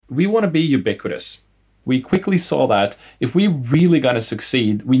we want to be ubiquitous. We quickly saw that if we really got to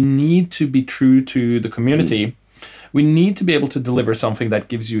succeed, we need to be true to the community. We need to be able to deliver something that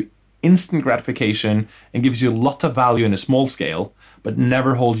gives you instant gratification and gives you a lot of value in a small scale, but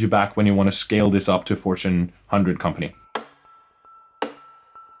never holds you back when you want to scale this up to a Fortune 100 company.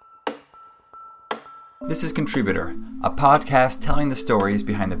 This is Contributor, a podcast telling the stories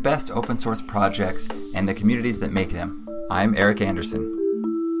behind the best open source projects and the communities that make them. I'm Eric Anderson.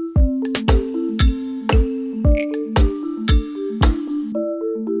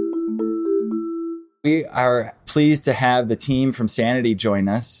 We are pleased to have the team from Sanity join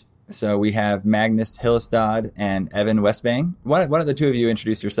us. So we have Magnus Hillestad and Evan Westvang. Why don't the two of you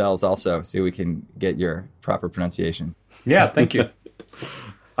introduce yourselves also so we can get your proper pronunciation? Yeah, thank you.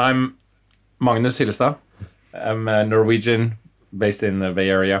 I'm Magnus Hillestad. I'm a Norwegian based in the Bay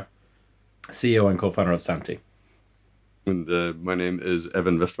Area, CEO and co-founder of Sanity. And my name is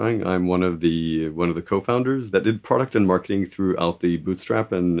Evan Westvang. I'm one of the co-founders that did product and marketing throughout the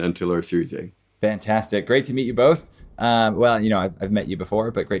Bootstrap and until our Series A. Fantastic. Great to meet you both. I've met you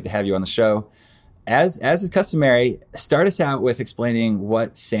before, but great to have you on the show. As is customary, start us out with explaining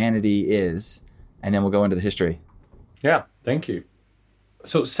what Sanity is, and then we'll go into the history. Yeah, thank you.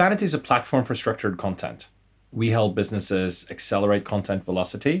 So Sanity is a platform for structured content. We help businesses accelerate content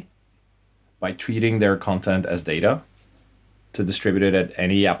velocity by treating their content as data to distribute it at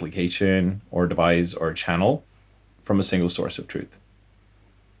any application or device or channel from a single source of truth.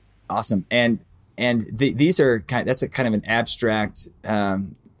 Awesome. These are that's a kind of an abstract,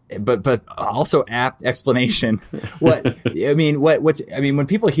 but also apt explanation. When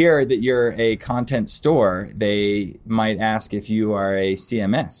people hear that you're a content store, they might ask if you are a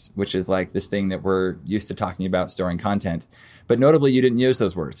CMS, which is like this thing that we're used to talking about storing content. But notably, you didn't use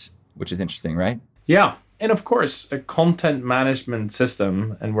those words, which is interesting, right? Yeah. And of course, a content management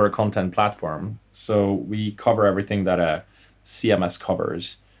system, and we're a content platform. So we cover everything that a CMS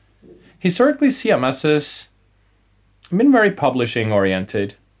covers. Historically, CMSs have been very publishing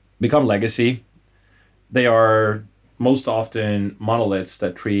oriented, become legacy. They are most often monoliths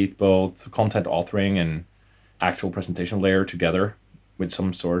that treat both content authoring and actual presentation layer together with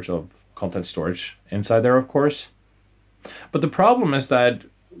some sort of content storage inside there, of course. But the problem is that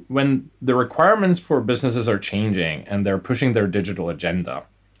when the requirements for businesses are changing and they're pushing their digital agenda,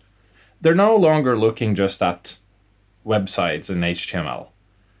 they're no longer looking just at websites and HTML.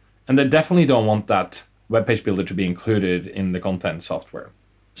 And they definitely don't want that web page builder to be included in the content software.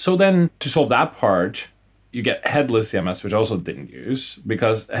 So then to solve that part, you get headless CMS, which I also didn't use,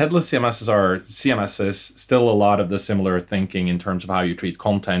 because headless CMSs are CMSs, still a lot of the similar thinking in terms of how you treat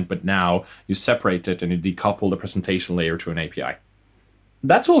content, but now you separate it and you decouple the presentation layer to an API.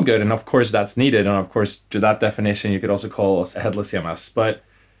 That's all good. And of course, that's needed. And of course, to that definition, you could also call us a headless CMS. But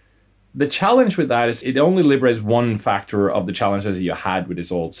the challenge with that is it only liberates one factor of the challenges you had with these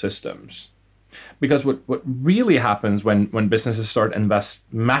old systems. Because what really happens when businesses start invest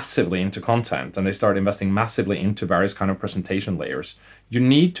massively into content and they start investing massively into various kind of presentation layers, you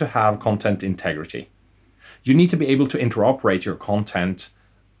need to have content integrity. You need to be able to interoperate your content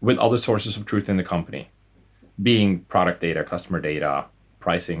with other sources of truth in the company, being product data, customer data,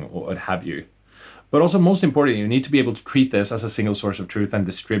 pricing, or what have you. But also, most importantly, you need to be able to treat this as a single source of truth and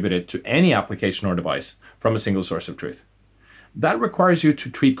distribute it to any application or device from a single source of truth. That requires you to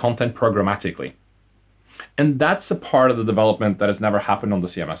treat content programmatically. And that's a part of the development that has never happened on the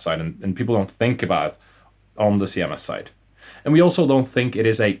CMS side, and people don't think about on the CMS side. And we also don't think it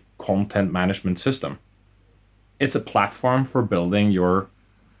is a content management system. It's a platform for building your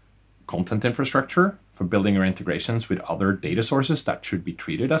content infrastructure, for building your integrations with other data sources that should be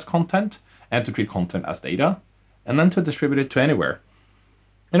treated as content, and to treat content as data, and then to distribute it to anywhere.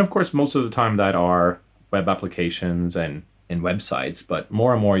 And of course, most of the time that are web applications and websites, but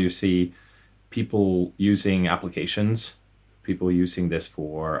more and more you see people using applications, people using this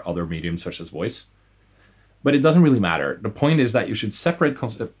for other mediums such as voice. But it doesn't really matter. The point is that you should separate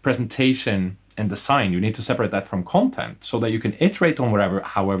presentation and design. You need to separate that from content so that you can iterate on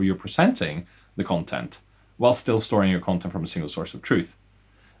however you're presenting the content while still storing your content from a single source of truth.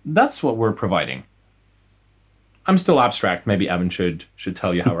 That's what we're providing. I'm still abstract. Maybe Evan should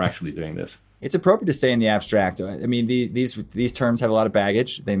tell you how we're actually doing this. It's appropriate to stay in the abstract. I mean, these terms have a lot of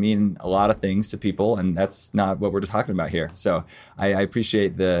baggage. They mean a lot of things to people, and that's not what we're talking about here. So I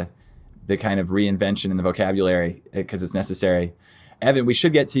appreciate the kind of reinvention in the vocabulary because it's necessary. Evan, we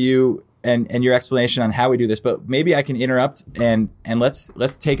should get to you and your explanation on how we do this, but maybe I can interrupt and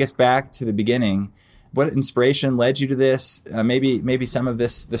let's take us back to the beginning. What inspiration led you to this? Maybe some of the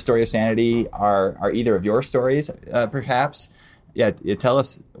story of Sanity are either of your stories, perhaps. Yeah, tell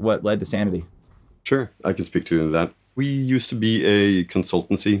us what led to Sanity. Sure, I can speak to that. We used to be a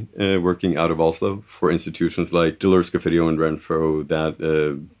consultancy working out of Oslo for institutions like Deleuze, Scofidio, and Renfro that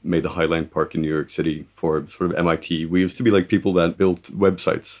made the Highline Park in New York City for sort of MIT. We used to be like people that built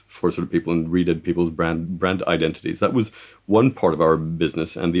websites for sort of people and redid people's brand identities. That was one part of our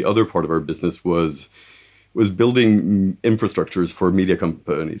business, and the other part of our business was building infrastructures for media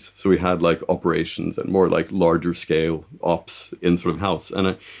companies. So we had like operations and more like larger scale ops in sort of house.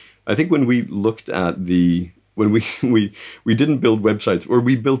 And I think when we looked at when we didn't build websites, or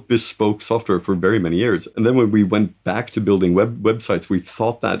we built bespoke software for very many years. And then when we went back to building websites, we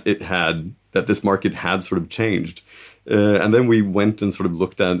thought that that this market had sort of changed. And then we went and sort of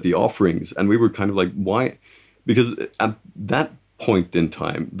looked at the offerings, and we were kind of like, why? Because at that point in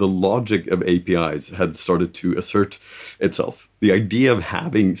time, the logic of APIs had started to assert itself. The idea of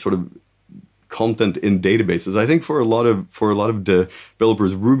having sort of content in databases, I think for a lot of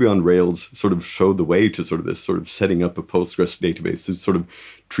developers, Ruby on Rails sort of showed the way to sort of this sort of setting up a Postgres database to sort of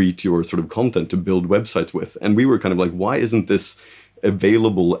treat your sort of content to build websites with. And we were kind of like, why isn't this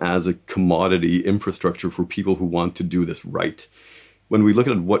available as a commodity infrastructure for people who want to do this right? When we look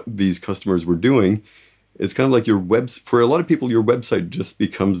at what these customers were doing, it's kind of like for a lot of people, your website just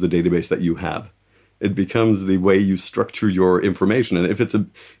becomes the database that you have. It becomes the way you structure your information. And if it's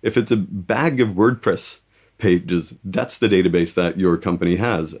a bag of WordPress pages, that's the database that your company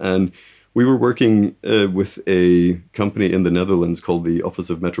has. And we were working with a company in the Netherlands called the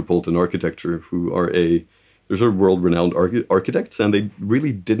Office of Metropolitan Architecture, who are they're sort of world-renowned architects, and they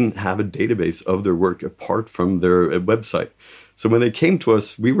really didn't have a database of their work apart from their website. So when they came to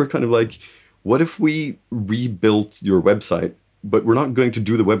us, we were kind of like, what if we rebuilt your website, but we're not going to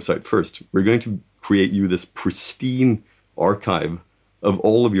do the website first. We're going to create you this pristine archive of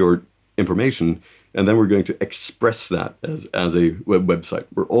all of your information, and then we're going to express that as a website.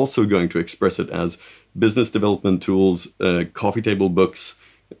 We're also going to express it as business development tools, coffee table books,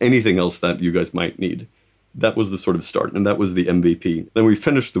 anything else that you guys might need. That was the sort of start, and that was the MVP. Then we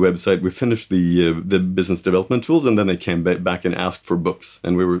finished the website, we finished the business development tools, and then they came back and asked for books.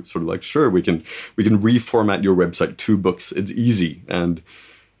 And we were sort of like, sure, we can reformat your website to books. It's easy, and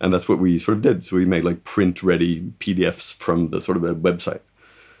that's what we sort of did. So we made like print-ready PDFs from the sort of a website.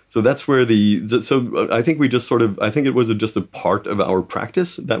 So that's where I think it was just a part of our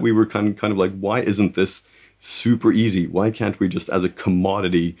practice that we were kind of like, why isn't this super easy? Why can't we just as a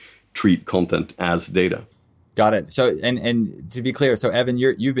commodity treat content as data? Got it. So, and to be clear, so Evan,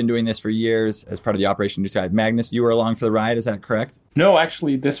 you've been doing this for years as part of the operation side. Magnus, you were along for the ride. Is that correct? No,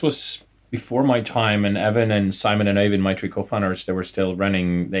 actually, this was before my time. And Evan and Simon and Øyvind, my three co-founders, they were still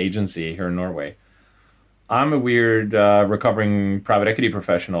running the agency here in Norway. I'm a weird recovering private equity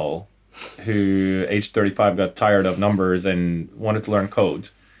professional who, age 35, got tired of numbers and wanted to learn code.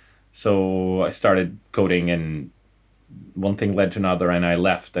 So I started coding, and one thing led to another, and I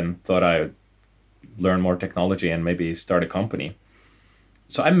left and thought I would learn more technology and maybe start a company.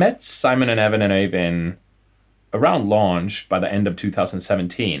 So I met Simon and Evan and Øyvind around launch by the end of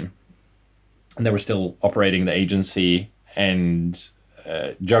 2017. And they were still operating the agency and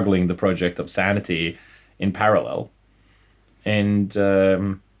juggling the project of Sanity in parallel. And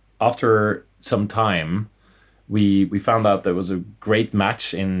after some time, we found out there was a great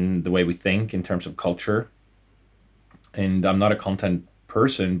match in the way we think in terms of culture. And I'm not a content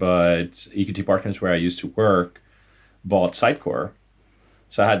person, but EQT Partners, where I used to work, bought Sitecore.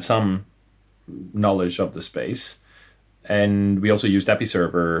 So I had some knowledge of the space. And we also used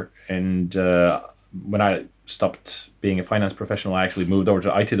Episerver. And when I stopped being a finance professional, I actually moved over to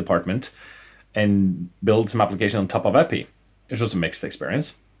the IT department and built some application on top of Epi. It was a mixed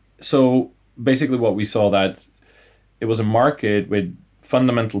experience. So basically what we saw that it was a market with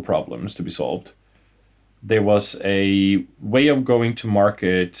fundamental problems to be solved. There was a way of going to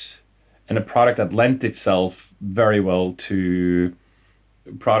market and a product that lent itself very well to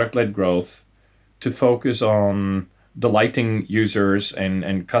product-led growth, to focus on delighting users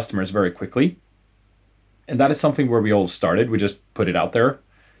and customers very quickly. And that is something where we all started. We just put it out there.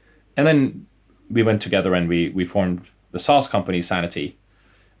 And then we went together and we formed the SaaS company Sanity,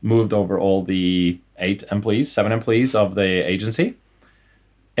 moved over all the 7 employees of the agency,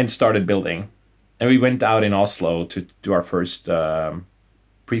 and started building. And we went out in Oslo to do our first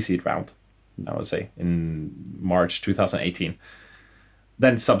pre-seed round, I would say, in March 2018.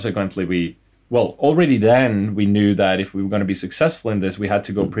 Then subsequently already then we knew that if we were going to be successful in this, we had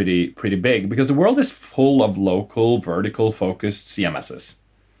to go pretty big, because the world is full of local, vertical-focused CMSs.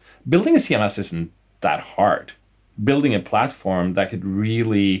 Building a CMS isn't that hard. Building a platform that could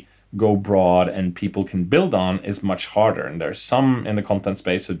really go broad and people can build on is much harder. And there's some in the content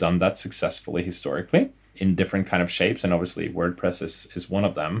space who've done that successfully historically in different kind of shapes. And obviously WordPress is one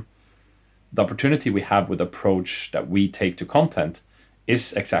of them. The opportunity we have with the approach that we take to content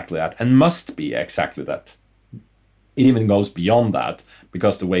is exactly that and must be exactly that. It even goes beyond that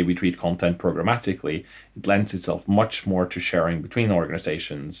because the way we treat content programmatically, it lends itself much more to sharing between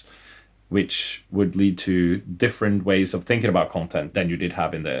organizations, which would lead to different ways of thinking about content than you did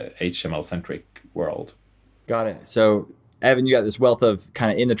have in the HTML-centric world. Got it. So, Evan, you got this wealth of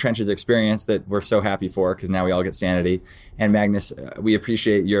kind of in the trenches experience that we're so happy for because now we all get sanity. And Magnus, we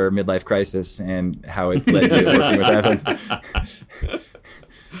appreciate your midlife crisis and how it led to working with Evan.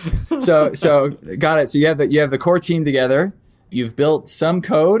 So got it. So you have the core team together. You've built some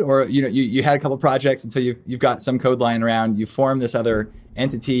code, or you had a couple projects, and so you've got some code lying around. You formed this other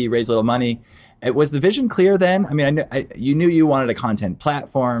entity, raised a little money. Was the vision clear then? I mean, you knew you wanted a content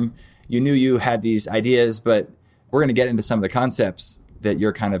platform. You knew you had these ideas, but we're going to get into some of the concepts that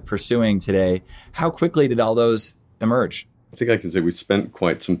you're kind of pursuing today. How quickly did all those emerge? I think I can say we spent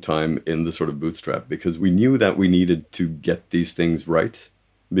quite some time in the sort of bootstrap because we knew that we needed to get these things right.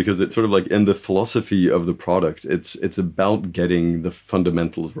 Because it's sort of like in the philosophy of the product, it's about getting the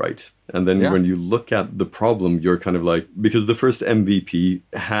fundamentals right. And then when you look at the problem, you're kind of like, because the first MVP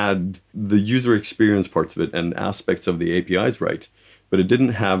had the user experience parts of it and aspects of the APIs right, but it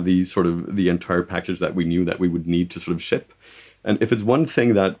didn't have the entire package that we knew that we would need to sort of ship. And if it's one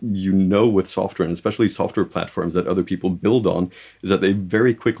thing that with software, and especially software platforms that other people build on, is that they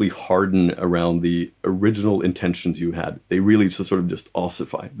very quickly harden around the original intentions you had. They really just sort of just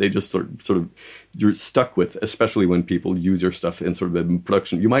ossify. They just sort of you're stuck with, especially when people use your stuff in sort of in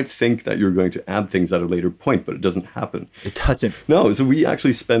production. You might think that you're going to add things at a later point, but it doesn't happen. It doesn't. No, so we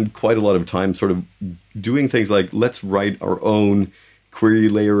actually spend quite a lot of time sort of doing things like, let's write our own query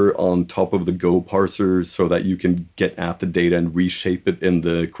layer on top of the Go parser so that you can get at the data and reshape it in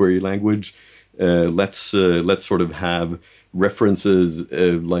the query language. Let's sort of have references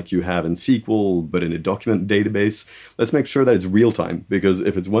like you have in SQL, but in a document database. Let's make sure that it's real time, because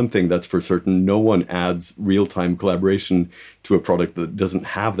if it's one thing that's for certain, no one adds real time collaboration to a product that doesn't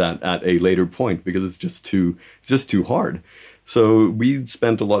have that at a later point, because it's just too hard. So we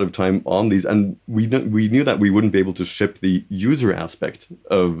spent a lot of time on these, and we knew that we wouldn't be able to ship the user aspect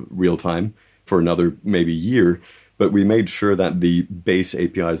of real time for another maybe year, but we made sure that the base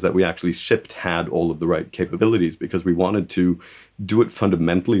APIs that we actually shipped had all of the right capabilities, because we wanted to do it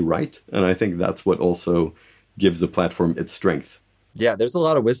fundamentally right. And I think that's what also gives the platform its strength. Yeah, there's a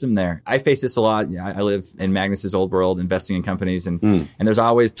lot of wisdom there. I face this a lot. I live in Magnus's old world, investing in companies, and there's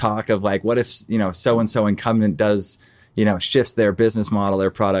always talk of like, what if so-and-so incumbent does shifts their business model,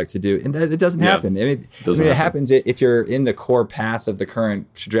 their product to do, and it doesn't happen. It happens if you're in the core path of the current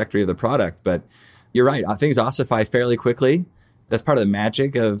trajectory of the product. But you're right, things ossify fairly quickly. That's part of the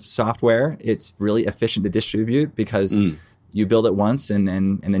magic of software. It's really efficient to distribute because you build it once and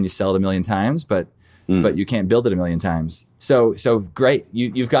then you sell it 1 million times, but you can't build it 1 million times. So great.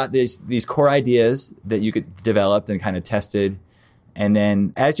 You've got these core ideas that you could developed and kind of tested, and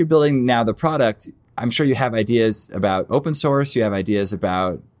then as you're building now the product, I'm sure you have ideas about open source. You have ideas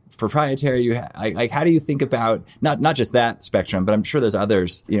about proprietary. How do you think about not just that spectrum, but I'm sure there's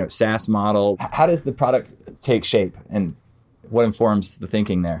others. SaaS model. How does the product take shape, and what informs the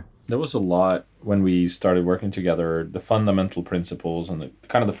thinking there? There was a lot when we started working together. The fundamental principles and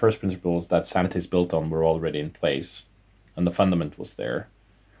the first principles that Sanity is built on were already in place, and the fundament was there.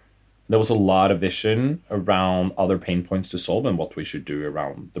 There was a lot of vision around other pain points to solve and what we should do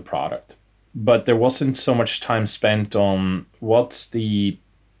around the product. But there wasn't so much time spent on what's the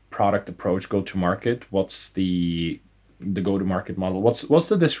product approach, go-to-market, what's the go-to-market model, what's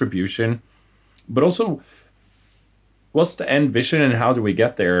the distribution, but also what's the end vision and how do we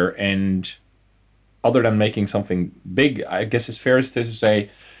get there? And other than making something big, I guess it's fair to say,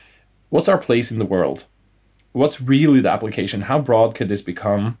 what's our place in the world? What's really the application? How broad could this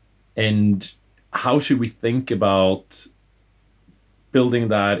become? And how should we think about building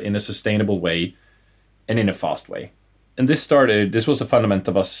that in a sustainable way and in a fast way? And this was a fundament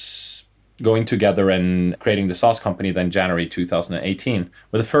of us going together and creating the SaaS company then January 2018,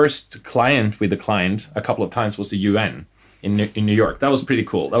 where the first client we declined a couple of times was the UN in New York. That was pretty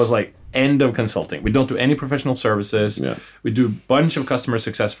cool. That was like end of consulting. We don't do any professional services. Yeah. We do a bunch of customer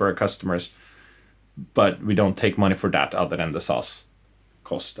success for our customers, but we don't take money for that other than the SaaS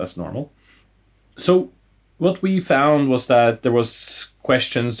cost as normal. So what we found was that there was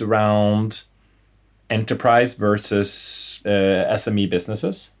questions around enterprise versus SME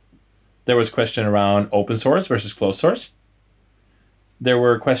businesses. There was question around open source versus closed source. there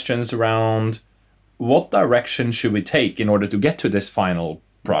were questions around what direction should we take in order to get to this final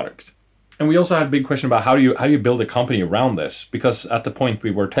product. And we also had a big question about how do you build a company around this? Because at the point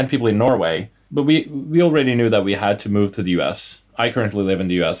we were 10 people in Norway, but we already knew that we had to move to the US. I currently live in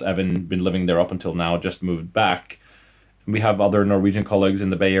the US. Evan been living there up until now, just moved back. We have other Norwegian colleagues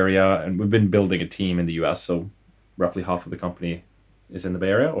in the Bay Area, and we've been building a team in the US. So roughly half of the company is in the Bay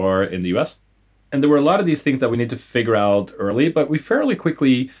Area or in the US. And there were a lot of these things that we need to figure out early, but we fairly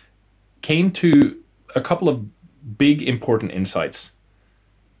quickly came to a couple of big important insights.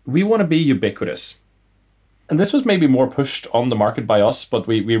 We want to be ubiquitous. And this was maybe more pushed on the market by us, but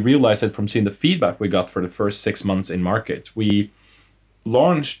we realized it from seeing the feedback we got for the first 6 months in market. We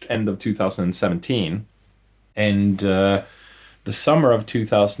launched end of 2017, and the summer of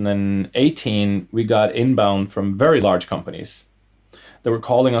 2018, we got inbound from very large companies that were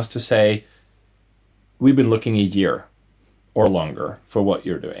calling us to say, we've been looking a year or longer for what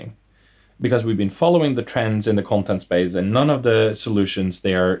you're doing, because we've been following the trends in the content space and none of the solutions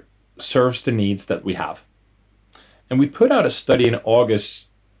there serves the needs that we have. And we put out a study in August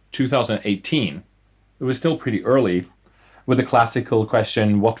 2018. It was still pretty early, with the classical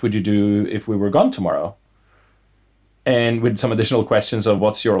question, what would you do if we were gone tomorrow? And with some additional questions of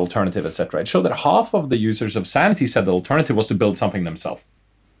what's your alternative, etc. It showed that half of the users of Sanity said the alternative was to build something themselves.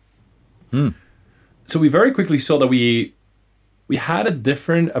 So we very quickly saw that we had a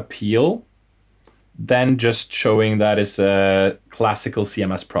different appeal than just showing that it's a classical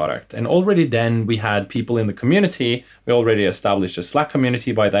CMS product. And already then we had people in the community. We already established a Slack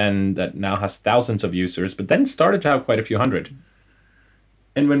community by then that now has thousands of users, but then started to have quite a few hundred.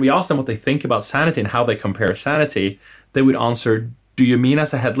 And when we asked them what they think about Sanity and how they compare Sanity, they would answer, do you mean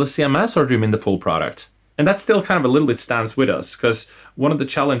as a headless CMS or do you mean the full product? And that still kind of a little bit stands with us, because one of the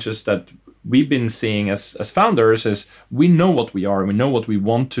challenges that we've been seeing as founders is we know what we are and we know what we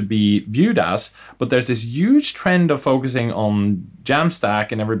want to be viewed as, but there's this huge trend of focusing on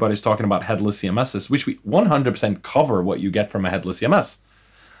Jamstack and everybody's talking about headless CMSs, which we 100% cover what you get from a headless CMS.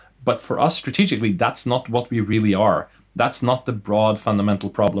 But for us strategically, that's not what we really are. That's not the broad fundamental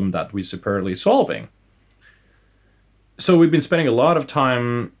problem that we're superiorly solving. So we've been spending a lot of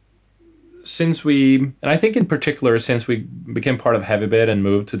time since and I think in particular, since we became part of Heavybit and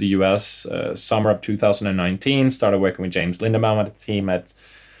moved to the US, summer of 2019, started working with James Lindemann at the team at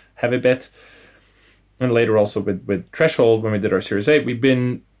Heavybit, and later also with Threshold when we did our Series A. We've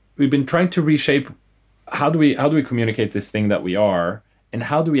been trying to reshape how do we communicate this thing that we are, and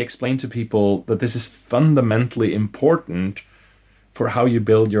how do we explain to people that this is fundamentally important for how you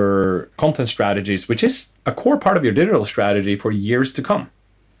build your content strategies, which is a core part of your digital strategy for years to come.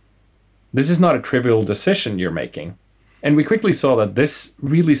 This is not a trivial decision you're making. And we quickly saw that this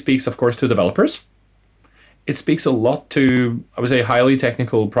really speaks, of course, to developers. It speaks a lot to, I would say, highly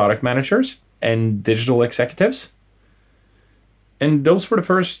technical product managers and digital executives. And those were the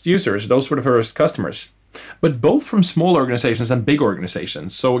first users, those were the first customers. But both from small organizations and big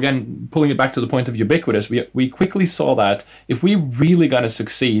organizations. So again, pulling it back to the point of ubiquitous, we quickly saw that if we really got to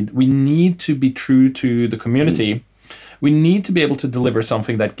succeed, we need to be true to the community. We need to be able to deliver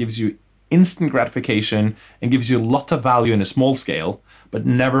something that gives you instant gratification and gives you a lot of value in a small scale, but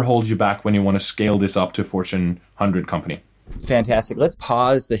never holds you back when you want to scale this up to a Fortune 100 company. Fantastic. Let's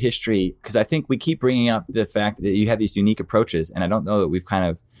pause the history, because I think we keep bringing up the fact that you have these unique approaches, and I don't know that we've kind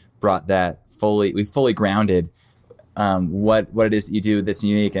of brought that we've fully grounded what it is that you do that's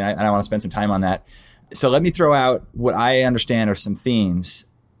unique, and I want to spend some time on that. So let me throw out what I understand are some themes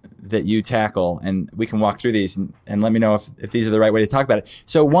that you tackle, and we can walk through these and let me know if these are the right way to talk about it.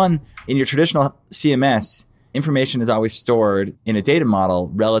 So one, in your traditional CMS, information is always stored in a data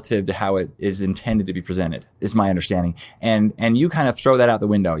model relative to how it is intended to be presented, is my understanding. And you kind of throw that out the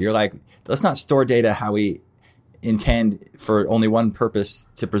window. You're like, let's not store data how we intend for only one purpose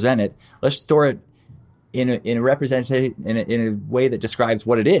to present it. Let's store it in a representation, in a way that describes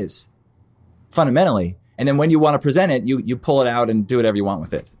what it is fundamentally. And then when you want to present it, you pull it out and do whatever you want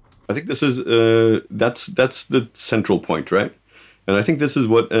with it. I think this is that's the central point, right? And I think this is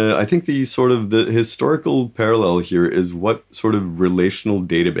what I think the historical parallel here is what sort of relational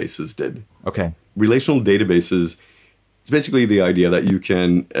databases did. Okay. Relational databases, it's basically the idea that you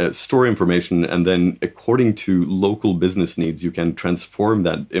can store information, and then according to local business needs, you can transform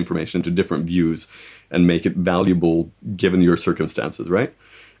that information into different views and make it valuable given your circumstances, right?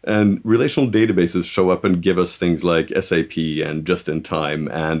 And relational databases show up and give us things like SAP and Just-in-Time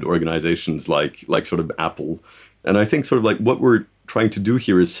and organizations like sort of Apple. And I think sort of like what we're trying to do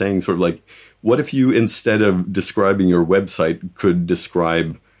here is saying sort of like, what if you, instead of describing your website, could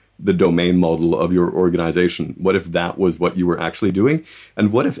describe the domain model of your organization? What if that was what you were actually doing?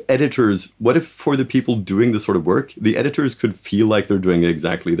 And what if for the people doing this sort of work, the editors could feel like they're doing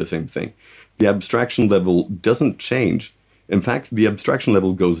exactly the same thing? The abstraction level doesn't change. In fact, the abstraction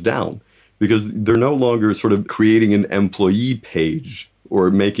level goes down because they're no longer sort of creating an employee page or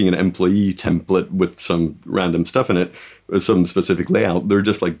making an employee template with some random stuff in it, some specific layout. They're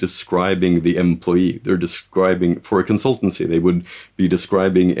just like describing the employee. They're describing, for a consultancy, they would be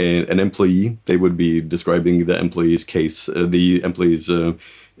describing an employee. They would be describing the employee's case, the employee's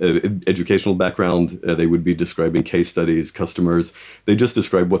educational background. They would be describing case studies, customers. They just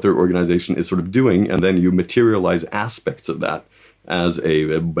describe what their organization is sort of doing, and then you materialize aspects of that as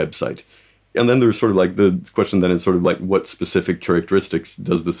a website. And then there's sort of like the question then is sort of like what specific characteristics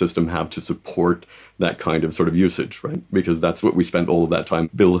does the system have to support that kind of sort of usage, right? Because that's what we spent all of that time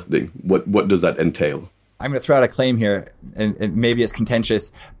building. What does that entail? I'm going to throw out a claim here, and maybe it's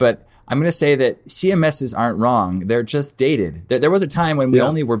contentious, but I'm going to say that CMSs aren't wrong. They're just dated. There was a time when we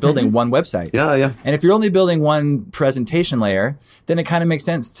only were building one website. Yeah. And if you're only building one presentation layer, then it kind of makes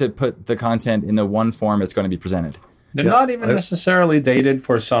sense to put the content in the one form it's going to be presented. They're not even necessarily dated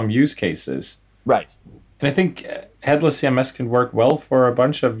for some use cases. Right. And I think headless CMS can work well for a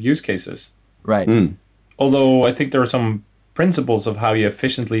bunch of use cases. Right. Although I think there are some principles of how you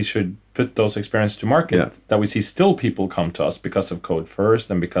efficiently should put those experiences to market that we see still people come to us because of code first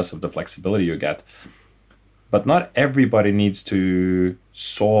and because of the flexibility you get. But not everybody needs to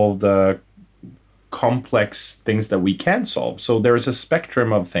solve the complex things that we can solve. So there is a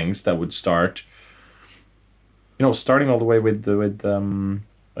spectrum of things that would start, starting all the way with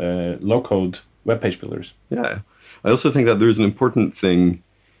low-code web page builders. Yeah. I also think that there's an important thing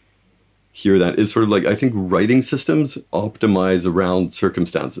here that is sort of like, I think writing systems optimize around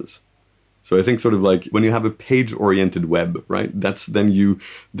circumstances. So I think sort of like when you have a page-oriented web, right, that's then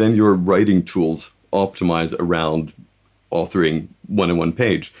your writing tools optimize around authoring one-on-one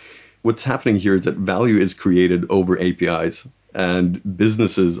page. What's happening here is that value is created over APIs, and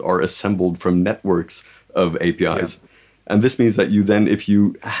businesses are assembled from networks of APIs. Yeah. And this means that you then, if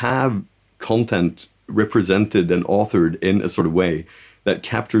you have content represented and authored in a sort of way that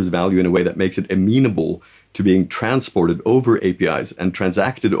captures value in a way that makes it amenable to being transported over APIs and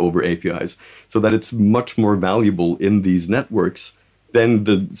transacted over APIs, so that it's much more valuable in these networks, then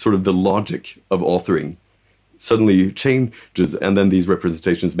the sort of the logic of authoring suddenly changes, and then these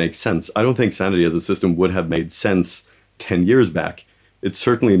representations make sense. I don't think Sanity as a system would have made sense 10 years back. It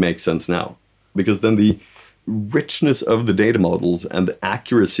certainly makes sense now, because then the richness of the data models and the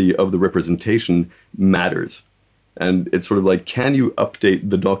accuracy of the representation matters. And it's sort of like, can you update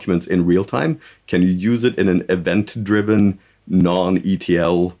the documents in real time? Can you use it in an event-driven,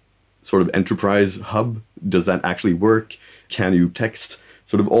 non-ETL sort of enterprise hub? Does that actually work? Can you text?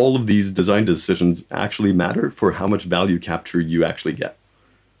 Sort of all of these design decisions actually matter for how much value capture you actually get.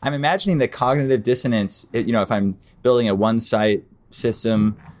 I'm imagining the cognitive dissonance, if I'm building a one-site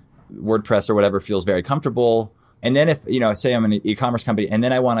system, WordPress or whatever feels very comfortable. And then if, say I'm an e-commerce company and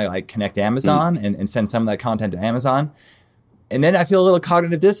then I want to like connect to Amazon and send some of that content to Amazon. And then I feel a little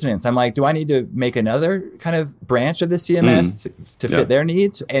cognitive dissonance. I'm like, do I need to make another kind of branch of the CMS to fit their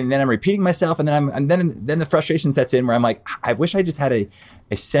needs? And then I'm repeating myself. And then the frustration sets in where I'm like, I wish I just had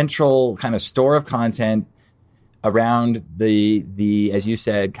a central kind of store of content around the, as you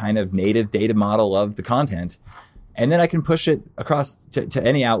said, kind of native data model of the content. And then I can push it across to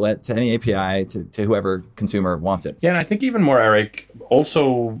any outlet, to any API, to whoever consumer wants it. Yeah, and I think even more, Eric,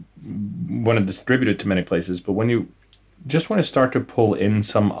 also want to distribute it to many places. But when you just want to start to pull in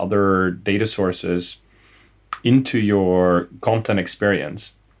some other data sources into your content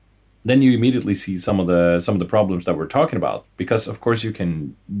experience, then you immediately see some of the problems that we're talking about. Because, of course, you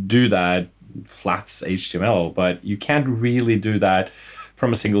can do that flats HTML, but you can't really do that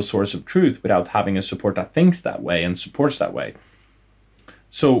from a single source of truth without having a support that thinks that way and supports that way.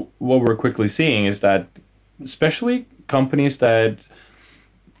 So what we're quickly seeing is that especially companies that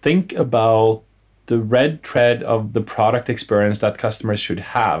think about the red thread of the product experience that customers should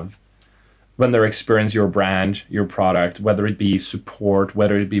have when they experience your brand, your product, whether it be support,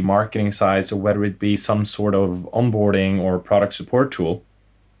 whether it be marketing sites, or whether it be some sort of onboarding or product support tool,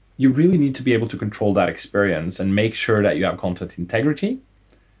 you really need to be able to control that experience and make sure that you have content integrity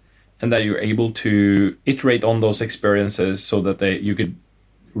and that you're able to iterate on those experiences so that you could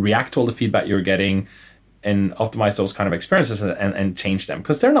react to all the feedback you're getting and optimize those kind of experiences and change them.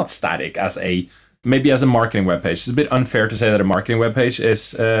 Because they're not static maybe as a marketing webpage. It's a bit unfair to say that a marketing webpage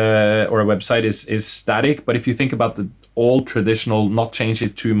is or a website is static, but if you think about the old traditional, not change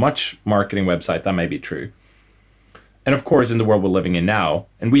it too much marketing website, that may be true. And of course, in the world we're living in now,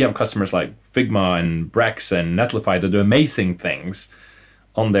 and we have customers like Figma and Brex and Netlify that do amazing things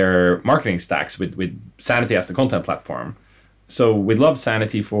on their marketing stacks with Sanity as the content platform. So we love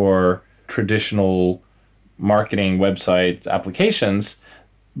Sanity for traditional marketing website applications,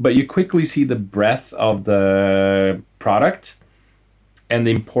 but you quickly see the breadth of the product and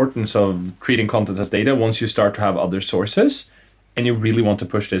the importance of treating content as data once you start to have other sources and you really want to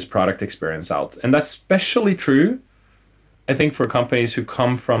push this product experience out. And that's especially true, I think, for companies who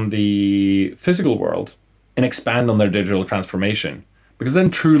come from the physical world and expand on their digital transformation. Because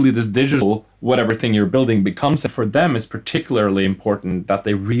then truly this digital, whatever thing you're building becomes, for them, is particularly important that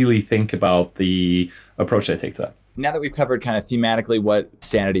they really think about the approach they take to that. Now that we've covered kind of thematically what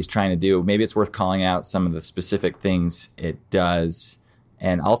Sanity is trying to do, maybe it's worth calling out some of the specific things it does.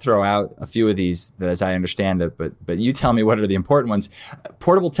 And I'll throw out a few of these as I understand it, but you tell me what are the important ones.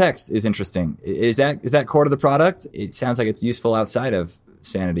 Portable text is interesting. Is that core to the product? It sounds like it's useful outside of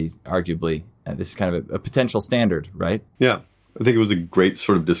Sanity, arguably. This is kind of a potential standard, right? Yeah. I think it was a great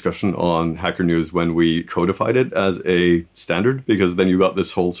sort of discussion on Hacker News when we codified it as a standard, because then you got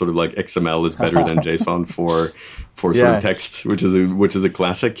this whole sort of like XML is better than JSON for sort of text, which is a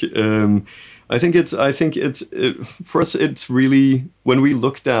classic. I think for us, it's really, when we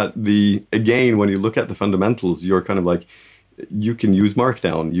looked at when you look at the fundamentals, you're kind of like, you can use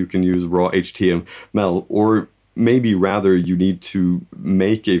Markdown, you can use raw HTML, or maybe rather you need to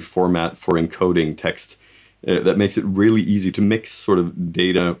make a format for encoding text that makes it really easy to mix sort of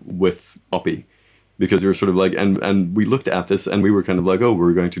data with API, because you're sort of like, and we looked at this and we were kind of like, oh,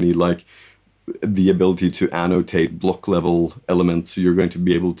 we're going to need like the ability to annotate block level elements. So you're going to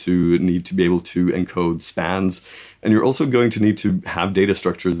need to be able to encode spans, and you're also going to need to have data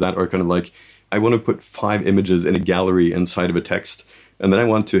structures that are kind of like, I want to put 5 images in a gallery inside of a text, and then I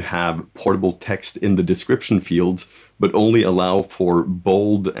want to have portable text in the description fields, but only allow for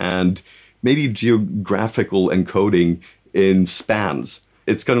bold and maybe geographical encoding in spans.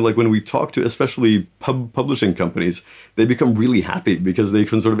 It's kind of like when we talk to especially publishing companies, they become really happy because they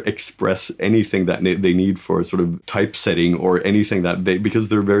can sort of express anything that they need for sort of typesetting or anything because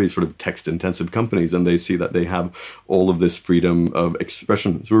they're very sort of text intensive companies, and they see that they have all of this freedom of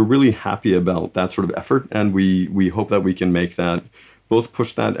expression. So we're really happy about that sort of effort, and we hope that we can make that, both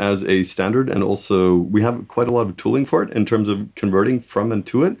push that as a standard, and also we have quite a lot of tooling for it in terms of converting from and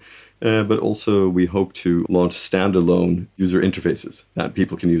to it. But also we hope to launch standalone user interfaces that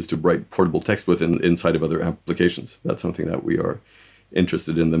people can use to write portable text with inside of other applications. That's something that we are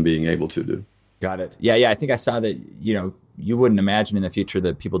interested in them being able to do. Got it. Yeah. I think I saw that, you wouldn't imagine in the future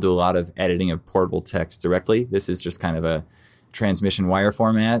that people do a lot of editing of portable text directly. This is just kind of a transmission wire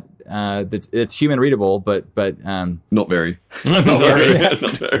format. It's human readable, but not very. Not very.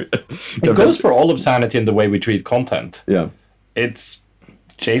 Not very. It goes for all of Sanity in the way we treat content. Yeah. It's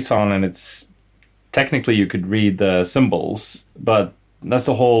JSON, and it's technically you could read the symbols, but that's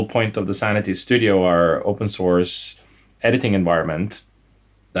the whole point of the Sanity Studio, our open source editing environment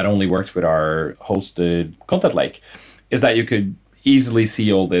that only works with our hosted content lake, is that you could easily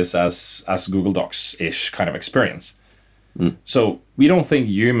see all this as Google Docs-ish kind of experience. So we don't think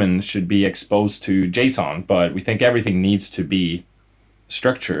humans should be exposed to JSON, but we think everything needs to be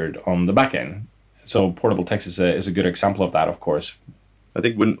structured on the back end. So portable text is a good example of that, of course. I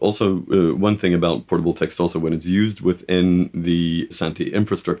think one thing about portable text also, when it's used within the Sanity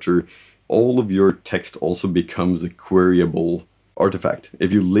infrastructure, all of your text also becomes a queryable artifact.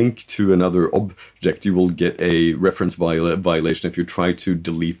 If you link to another object, you will get a reference violation if you try to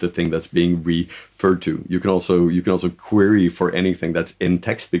delete the thing that's being referred to. You can also query for anything that's in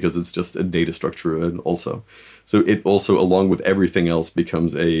text because it's just a data structure also. So it also, along with everything else,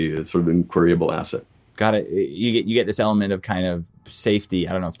 becomes a sort of queryable asset. Got it. You get this element of kind of safety.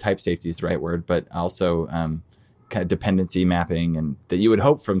 I don't know if type safety is the right word, but also kind of dependency mapping, and that you would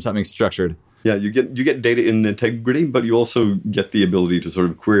hope from something structured. Yeah, you get data in integrity, but you also get the ability to sort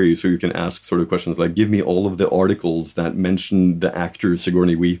of query. So you can ask sort of questions like, give me all of the articles that mention the actor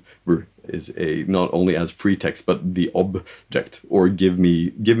Sigourney Weaver is not only as free text, but the object, or give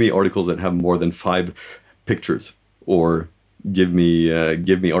me articles that have more than 5 pictures, or give me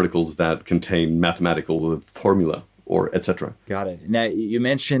articles that contain mathematical formula, or etc. Got it. Now, you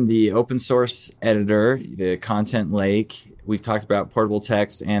mentioned the open source editor, the content lake. We've talked about portable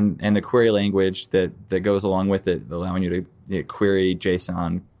text and the query language that goes along with it, allowing you to query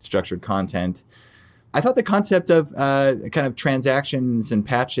JSON structured content. I thought the concept of kind of transactions and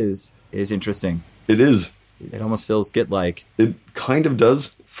patches is interesting. It is. It almost feels Git-like. It kind of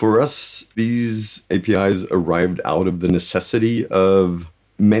does. For us, these APIs arrived out of the necessity of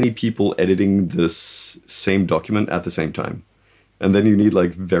many people editing this same document at the same time. And then you need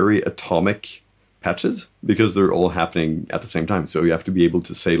like very atomic patches because they're all happening at the same time. So you have to be able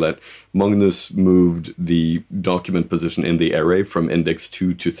to say that Magnus moved the document position in the array from index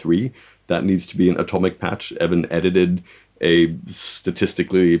 2 to 3. That needs to be an atomic patch. Evan edited a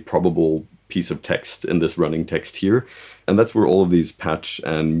statistically probable piece of text in this running text here. And that's where all of these patch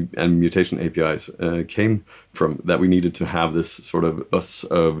and mutation APIs came from, that we needed to have this sort of bus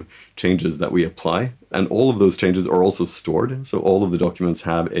of changes that we apply. And all of those changes are also stored. So all of the documents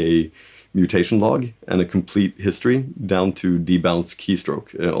have a mutation log and a complete history down to debounce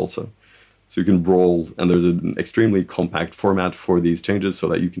keystroke also. So you can roll, and there's an extremely compact format for these changes so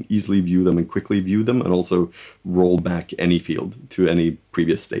that you can easily view them and quickly view them and also roll back any field to any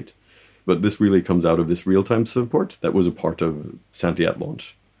previous state. But this really comes out of this real-time support that was a part of Santi at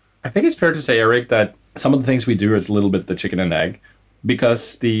launch. I think it's fair to say, Eric, that some of the things we do is a little bit the chicken and egg,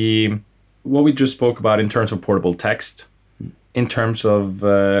 because what we just spoke about in terms of portable text, in terms of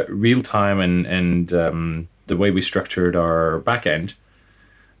real-time and the way we structured our backend,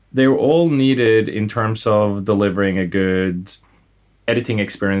 they were all needed in terms of delivering a good editing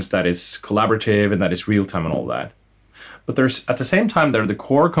experience that is collaborative and that is real-time and all that. But there's, at the same time, they're the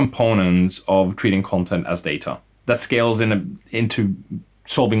core components of treating content as data that scales into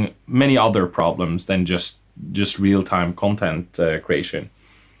solving many other problems than just real-time content creation.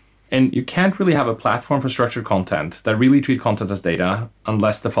 And you can't really have a platform for structured content that really treat content as data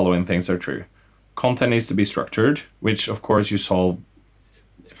unless the following things are true. Content needs to be structured, which of course you solve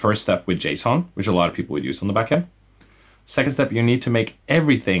first step with JSON, which a lot of people would use on the backend. Second step, you need to make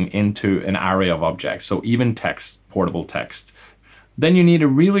everything into an array of objects, so even text, portable text. Then you need a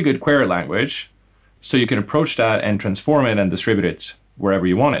really good query language, so you can approach that and transform it and distribute it wherever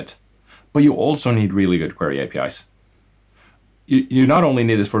you want it. But you also need really good query APIs. You not only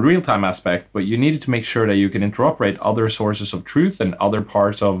need this for the real-time aspect, but you need to make sure that you can interoperate other sources of truth and other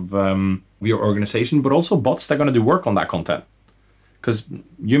parts of your organization, but also bots that are going to do work on that content. Because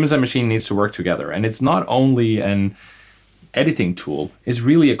humans and machine needs to work together. And it's not only an editing tool, it's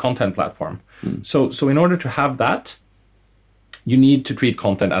really a content platform. So in order to have that, you need to treat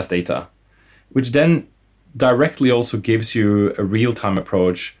content as data, which then directly also gives you a real-time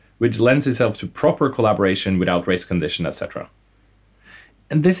approach, which lends itself to proper collaboration without race condition, etc.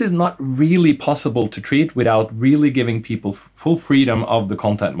 And this is not really possible to treat without really giving people full freedom of the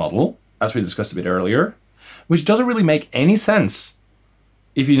content model, as we discussed a bit earlier, which doesn't really make any sense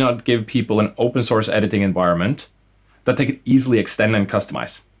if you not give people an open source editing environment that they could easily extend and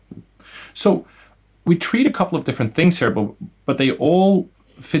customize. So we treat a couple of different things here, but they all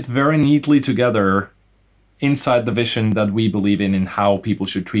fit very neatly together inside the vision that we believe in how people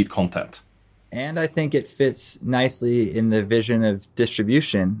should treat content. And I think it fits nicely in the vision of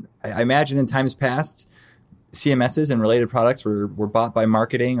distribution. I imagine in times past, CMSs and related products were bought by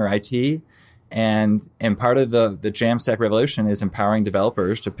marketing or IT. And part of the Jamstack revolution is empowering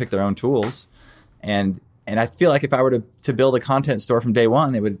developers to pick their own tools. And I feel like if I were to build a content store from day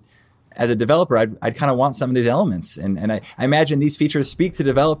one, it would, as a developer, I'd kind of want some of these elements. And I imagine these features speak to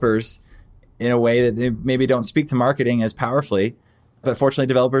developers in a way that they maybe don't speak to marketing as powerfully. But fortunately,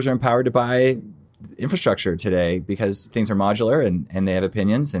 developers are empowered to buy infrastructure today because things are modular and they have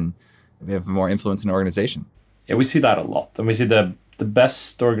opinions and they have more influence in the organization. Yeah, we see that a lot. And we see the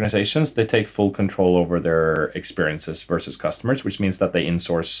best organizations, they take full control over their experiences versus customers, which means that they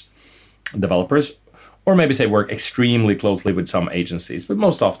insource developers, or maybe say work extremely closely with some agencies, but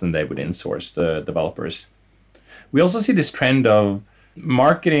most often they would insource the developers. We also see this trend of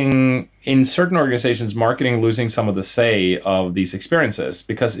marketing, in certain organizations, marketing losing some of the say of these experiences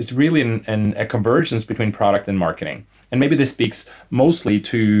because it's really a convergence between product and marketing. And maybe this speaks mostly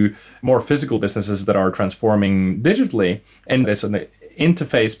to more physical businesses that are transforming digitally, and there's an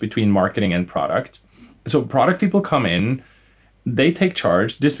interface between marketing and product. So product people come in, they take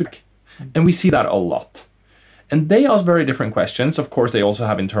charge, and we see that a lot. And they ask very different questions. Of course, they also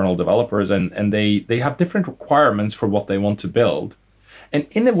have internal developers, and they have different requirements for what they want to build. And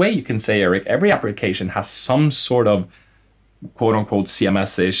in a way, you can say, Eric, every application has some sort of quote-unquote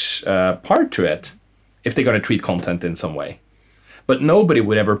CMS-ish part to it if they're going to treat content in some way. But nobody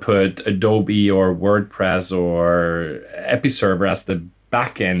would ever put Adobe or WordPress or Episerver as the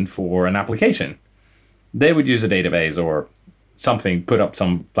backend for an application. They would use a database or something, put up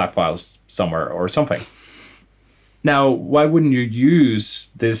some flat files somewhere or something. Now, why wouldn't you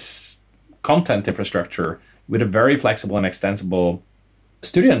use this content infrastructure with a very flexible and extensible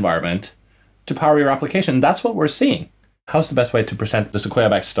studio environment to power your application? That's what we're seeing. How's the best way to present the Sequoia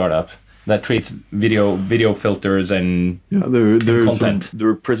Back startup that treats video filters and content. There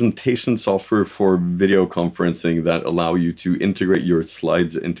are presentation software for video conferencing that allow you to integrate your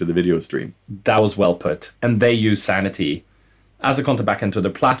slides into the video stream. That was well put. And they use Sanity as a content backend to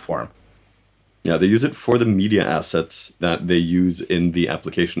their platform. Yeah, they use it for the media assets that they use in the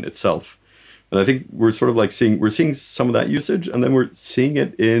application itself. And I think we're sort of like seeing some of that usage, and then we're seeing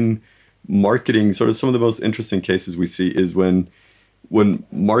it in marketing. Sort of some of the most interesting cases we see is when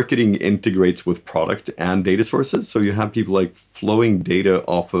marketing integrates with product and data sources. So you have people like flowing data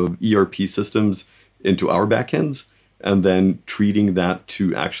off of ERP systems into our backends and then treating that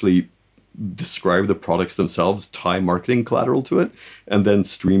to actually describe the products themselves, tie marketing collateral to it, and then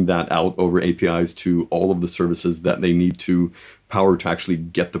stream that out over APIs to all of the services that they need to power to actually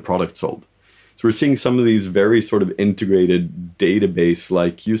get the product sold. So we're seeing some of these very sort of integrated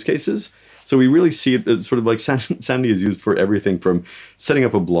database-like use cases. So we really see it as sort of like Sanity is used for everything from setting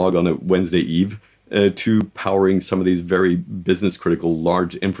up a blog on a Wednesday eve to powering some of these very business critical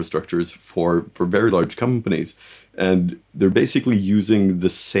large infrastructures for very large companies. And they're basically using the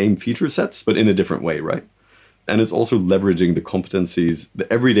same feature sets, but in a different way, right? And it's also leveraging the competencies,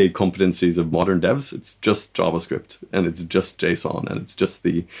 the everyday competencies of modern devs. It's just JavaScript and it's just JSON and it's just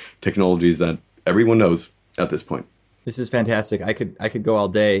the technologies that everyone knows at this point. This is fantastic. I could go all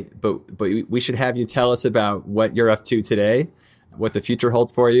day, but we should have you tell us about what you're up to today, what the future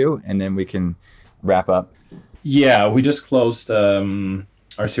holds for you, and then we can wrap up. Yeah, we just closed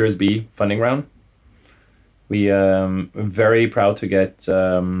our Series B funding round. We are very proud to get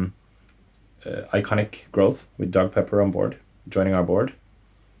Iconic Growth with Doug Pepper on board, joining our board.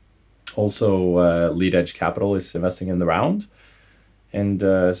 Also, Lead Edge Capital is investing in the round, and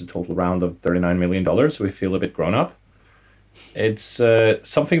it's a total round of $39 million. So we feel a bit grown up. It's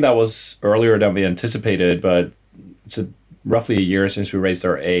something that was earlier than we anticipated, but it's roughly a year since we raised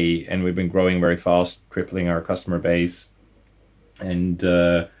our A, and we've been growing very fast, tripling our customer base, and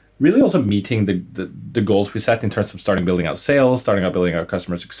really also meeting the goals we set in terms of starting building out sales, starting out building out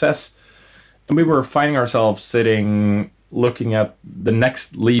customer success. And we were finding ourselves sitting, looking at the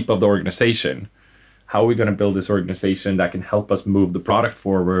next leap of the organization. How are we going to build this organization that can help us move the product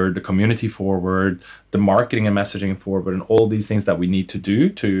forward, the community forward, the marketing and messaging forward, and all these things that we need to do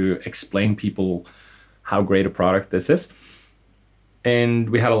to explain people how great a product this is. And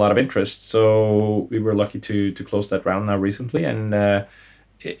we had a lot of interest, so we were lucky to close that round now recently. And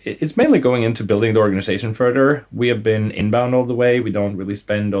it's mainly going into building the organization further. We have been inbound all the way. We don't really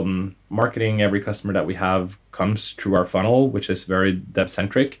spend on marketing. Every customer that we have comes through our funnel, which is very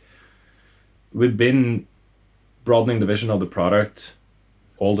dev-centric. We've been broadening the vision of the product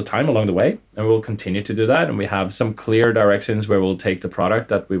all the time along the way, and we'll continue to do that. And we have some clear directions where we'll take the product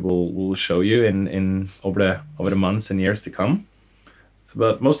that we'll show you in over the months and years to come.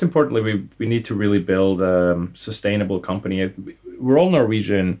 But most importantly, we need to really build a sustainable company. We're all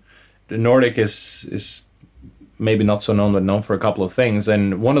Norwegian. The Nordic is maybe not so known, but known for a couple of things.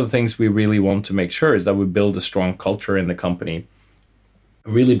 And one of the things we really want to make sure is that we build a strong culture in the company,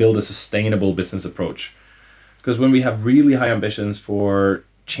 really build a sustainable business approach. Because when we have really high ambitions for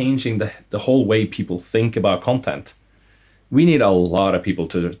changing the whole way people think about content, we need a lot of people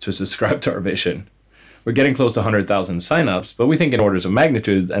to subscribe to our vision. We're getting close to 100,000 signups, but we think in orders of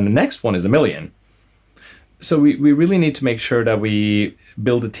magnitude, and the next one is 1 million. So we really need to make sure that we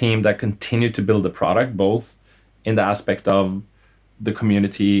build a team that continue to build the product, both in the aspect of the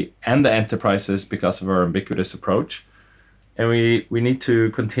community and the enterprises because of our ubiquitous approach. And we need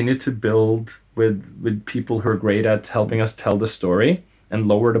to continue to build with people who are great at helping us tell the story and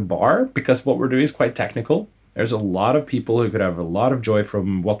lower the bar, because what we're doing is quite technical. There's a lot of people who could have a lot of joy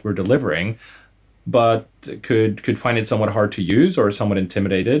from what we're delivering, but could find it somewhat hard to use or somewhat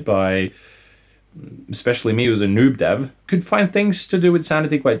intimidated by, especially me who's a noob dev, could find things to do with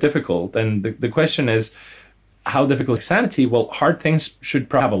Sanity quite difficult. And the question is, how difficult is Sanity? Well, hard things should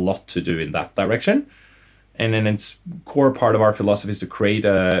probably have a lot to do in that direction. And then its core part of our philosophy is to create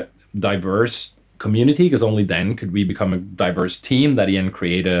a diverse community, because only then could we become a diverse team that then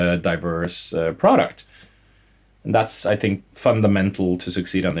create a diverse product. And that's, I think, fundamental to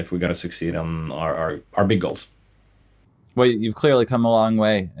succeed on if we're going to succeed on our big goals. Well, you've clearly come a long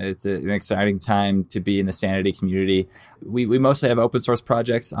way. It's an exciting time to be in the Sanity community. We mostly have open source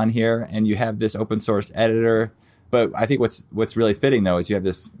projects on here, and you have this open source editor. But I think what's really fitting, though, is you have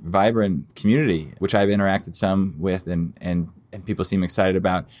this vibrant community, which I've interacted some with and people seem excited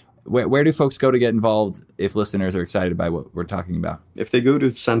about. Where do folks go to get involved if listeners are excited by what we're talking about? If they go to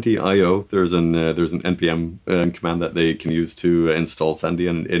Santi.io, there's an npm command that they can use to install Santi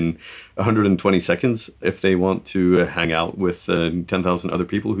in 120 seconds. If they want to hang out with 10,000 other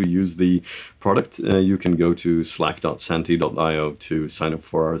people who use the product, you can go to slack.santi.io to sign up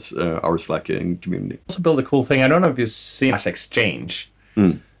for our Slack community. Also build a cool thing. I don't know if you've seen Exchange,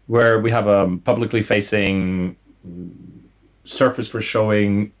 where we have a publicly facing surface for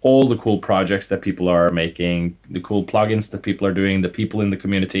showing all the cool projects that people are making, the cool plugins that people are doing, the people in the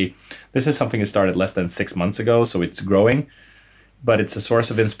community. This is something that started less than 6 months ago, so it's growing, but it's a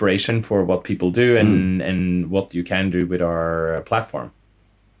source of inspiration for what people do and what you can do with our platform.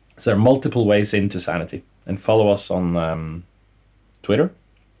 So there are multiple ways into Sanity. And follow us on Twitter,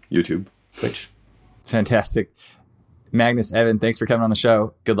 YouTube, Twitch. Fantastic. Magnus, Evan, thanks for coming on the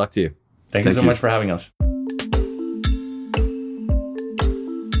show. Good luck to you. Thank you so much for having us.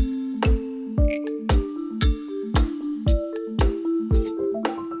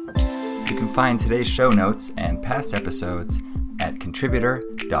 You can find today's show notes and past episodes at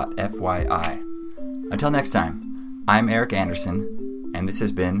contributor.fyi. Until next time, I'm Eric Anderson, and this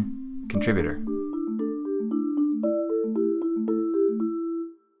has been Contributor.